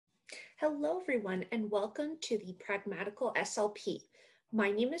Hello everyone and welcome to the Pragmatical SLP. My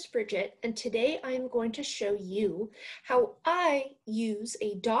name is Bridget and today I am going to show you how I use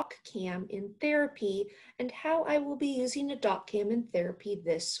a doc cam in therapy and how I will be using a doc cam in therapy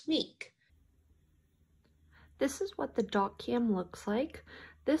this week. This is what the doc cam looks like.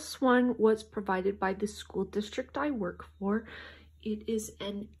 This one was provided by the school district I work for. It is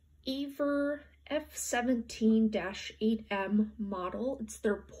an Aver F17-8M model. It's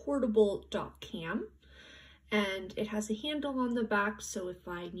their portable doc cam, and it has a handle on the back, so if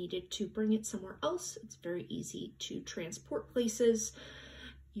I needed to bring it somewhere else, it's very easy to transport places.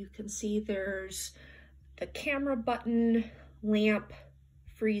 You can see there's the camera button, lamp,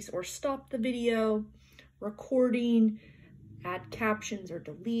 freeze or stop the video, recording, add captions or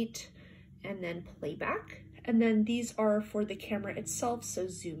delete, and then playback. And then these are for the camera itself, so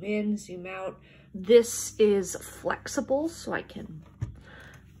zoom in, zoom out. This is flexible, so I can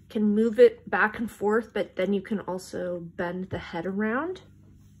move it back and forth, but then you can also bend the head around.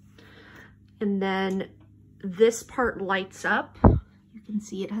 And then this part lights up. You can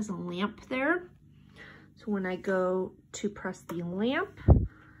see it has a lamp there. So when I go to press the lamp,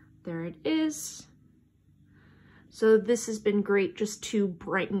 there it is. So this has been great just to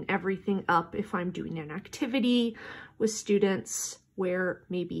brighten everything up if I'm doing an activity with students where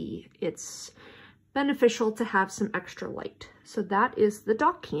maybe it's beneficial to have some extra light. So that is the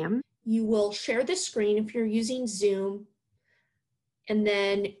doc cam. You will share the screen if you're using Zoom, and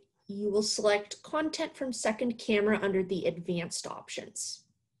then you will select content from second camera under the advanced options.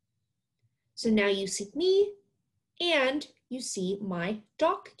 So now you see me and you see my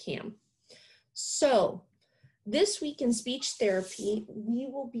doc cam. So this week in speech therapy, we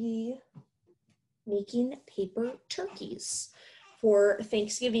will be making paper turkeys for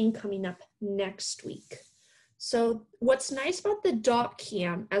Thanksgiving coming up next week. So what's nice about the doc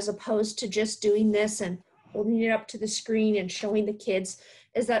cam, as opposed to just doing this and holding it up to the screen and showing the kids,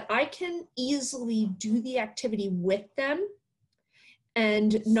 is that I can easily do the activity with them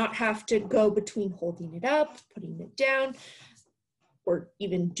and not have to go between holding it up, putting it down, or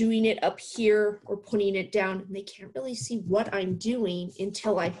even doing it up here or putting it down, and they can't really see what I'm doing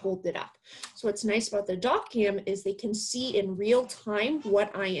until I hold it up. So what's nice about the doc cam is they can see in real time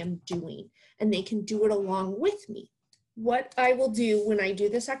what I am doing, and they can do it along with me. What I will do when I do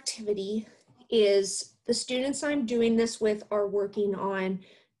this activity is the students I'm doing this with are working on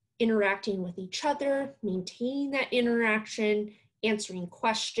interacting with each other, maintaining that interaction, answering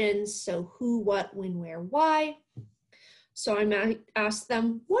questions, so who, what, when, where, why. So I might ask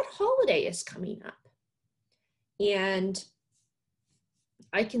them, what holiday is coming up? And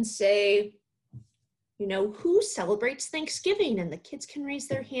I can say, you know, who celebrates Thanksgiving? And the kids can raise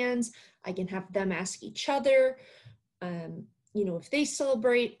their hands. I can have them ask each other, you know, if they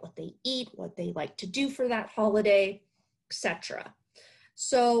celebrate, what they eat, what they like to do for that holiday, etc.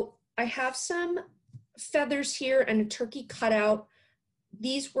 So I have some feathers here and a turkey cutout.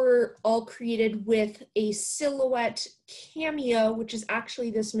 These were all created with a Silhouette Cameo, which is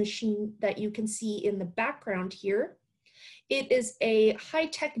actually this machine that you can see in the background here. It is a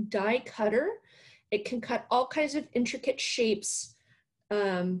high-tech die cutter. It can cut all kinds of intricate shapes,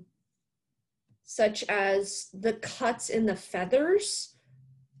 such as the cuts in the feathers.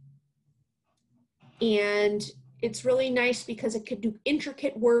 And it's really nice because it can do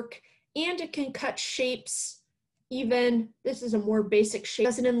intricate work and it can cut shapes. Even, this is a more basic shape, it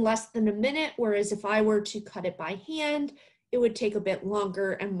does it in less than a minute, whereas if I were to cut it by hand, it would take a bit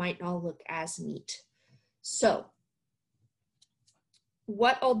longer and might not look as neat. So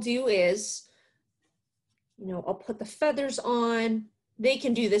what I'll do is, you know, I'll put the feathers on. They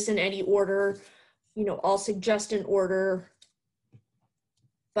can do this in any order. You know, I'll suggest an order,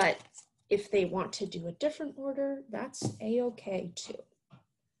 but if they want to do a different order, that's a-okay too.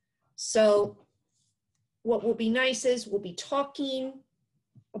 So what will be nice is we'll be talking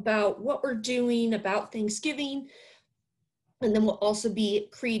about what we're doing about Thanksgiving, and then we'll also be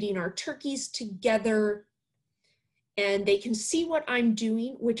creating our turkeys together, and they can see what I'm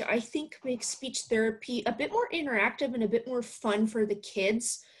doing, which I think makes speech therapy a bit more interactive and a bit more fun for the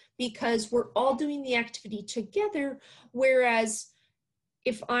kids because we're all doing the activity together, whereas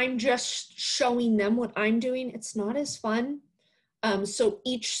if I'm just showing them what I'm doing, it's not as fun. So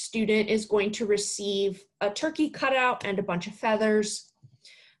each student is going to receive a turkey cutout and a bunch of feathers,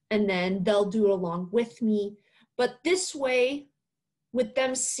 and then they'll do it along with me. But this way, with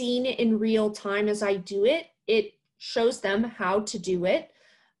them seeing it in real time as I do it, it shows them how to do it,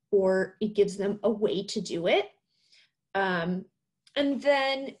 or it gives them a way to do it. And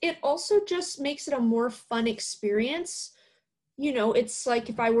then it also just makes it a more fun experience. you know, it's like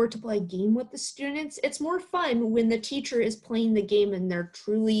if I were to play a game with the students, it's more fun when the teacher is playing the game and they're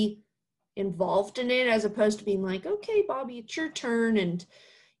truly involved in it, as opposed to being like, okay, Bobby, it's your turn. And,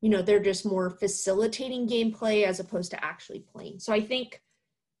 you know, they're just more facilitating gameplay as opposed to actually playing. So I think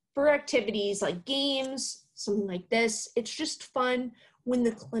for activities like games, something like this, it's just fun when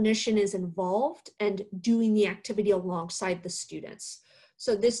the clinician is involved and doing the activity alongside the students.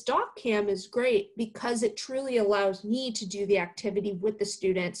 So this doc cam is great because it truly allows me to do the activity with the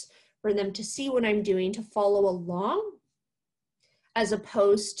students, for them to see what I'm doing, to follow along, as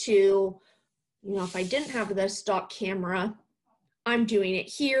opposed to, you know, if I didn't have this doc camera, I'm doing it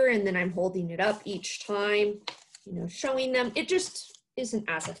here and then I'm holding it up each time, you know, showing them. It just isn't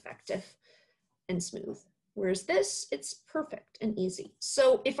as effective and smooth. Whereas this, it's perfect and easy.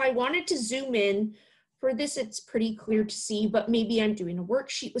 So if I wanted to zoom in, for this, it's pretty clear to see, but maybe I'm doing a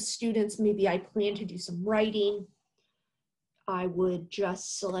worksheet with students, maybe I plan to do some writing, I would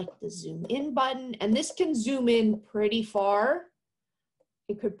just select the zoom in button, and this can zoom in pretty far.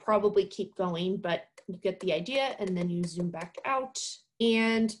 It could probably keep going, but you get the idea, and then you zoom back out.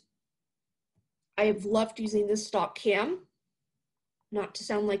 And I've loved using this stock cam. Not to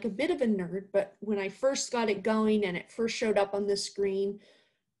sound like a bit of a nerd, but when I first got it going and it first showed up on the screen,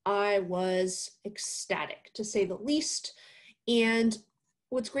 I was ecstatic, to say the least. And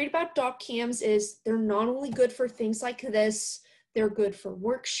what's great about doc cams is they're not only good for things like this, they're good for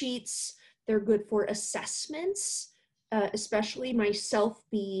worksheets, they're good for assessments, especially myself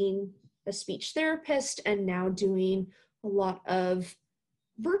being a speech therapist and now doing a lot of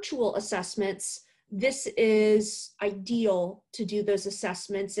virtual assessments. This is ideal to do those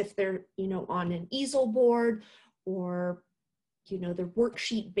assessments if they're, you know, on an easel board or, you know, they're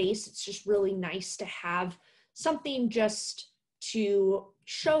worksheet based. It's just really nice to have something just to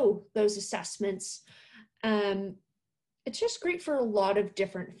show those assessments. It's just great for a lot of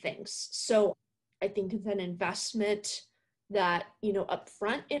different things. So I think it's an investment that, you know, up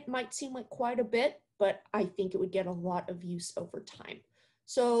front, it might seem like quite a bit, but I think it would get a lot of use over time.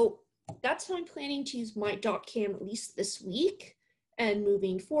 So that's how I'm planning to use my doc cam, at least this week, and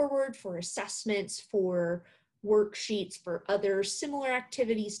moving forward for assessments, for worksheets, for other similar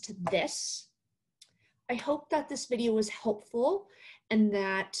activities to this. I hope that this video was helpful and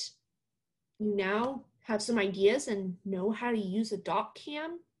that you now have some ideas and know how to use a doc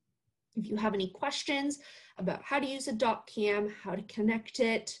cam. If you have any questions about how to use a doc cam, how to connect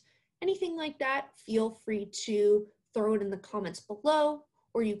it, anything like that, feel free to throw it in the comments below,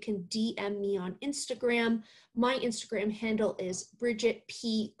 or you can DM me on Instagram. My Instagram handle is Bridget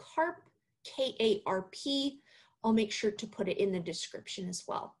P. Karp, K-A-R-P. I'll make sure to put it in the description as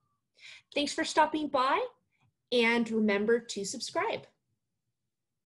well. Thanks for stopping by, and remember to subscribe.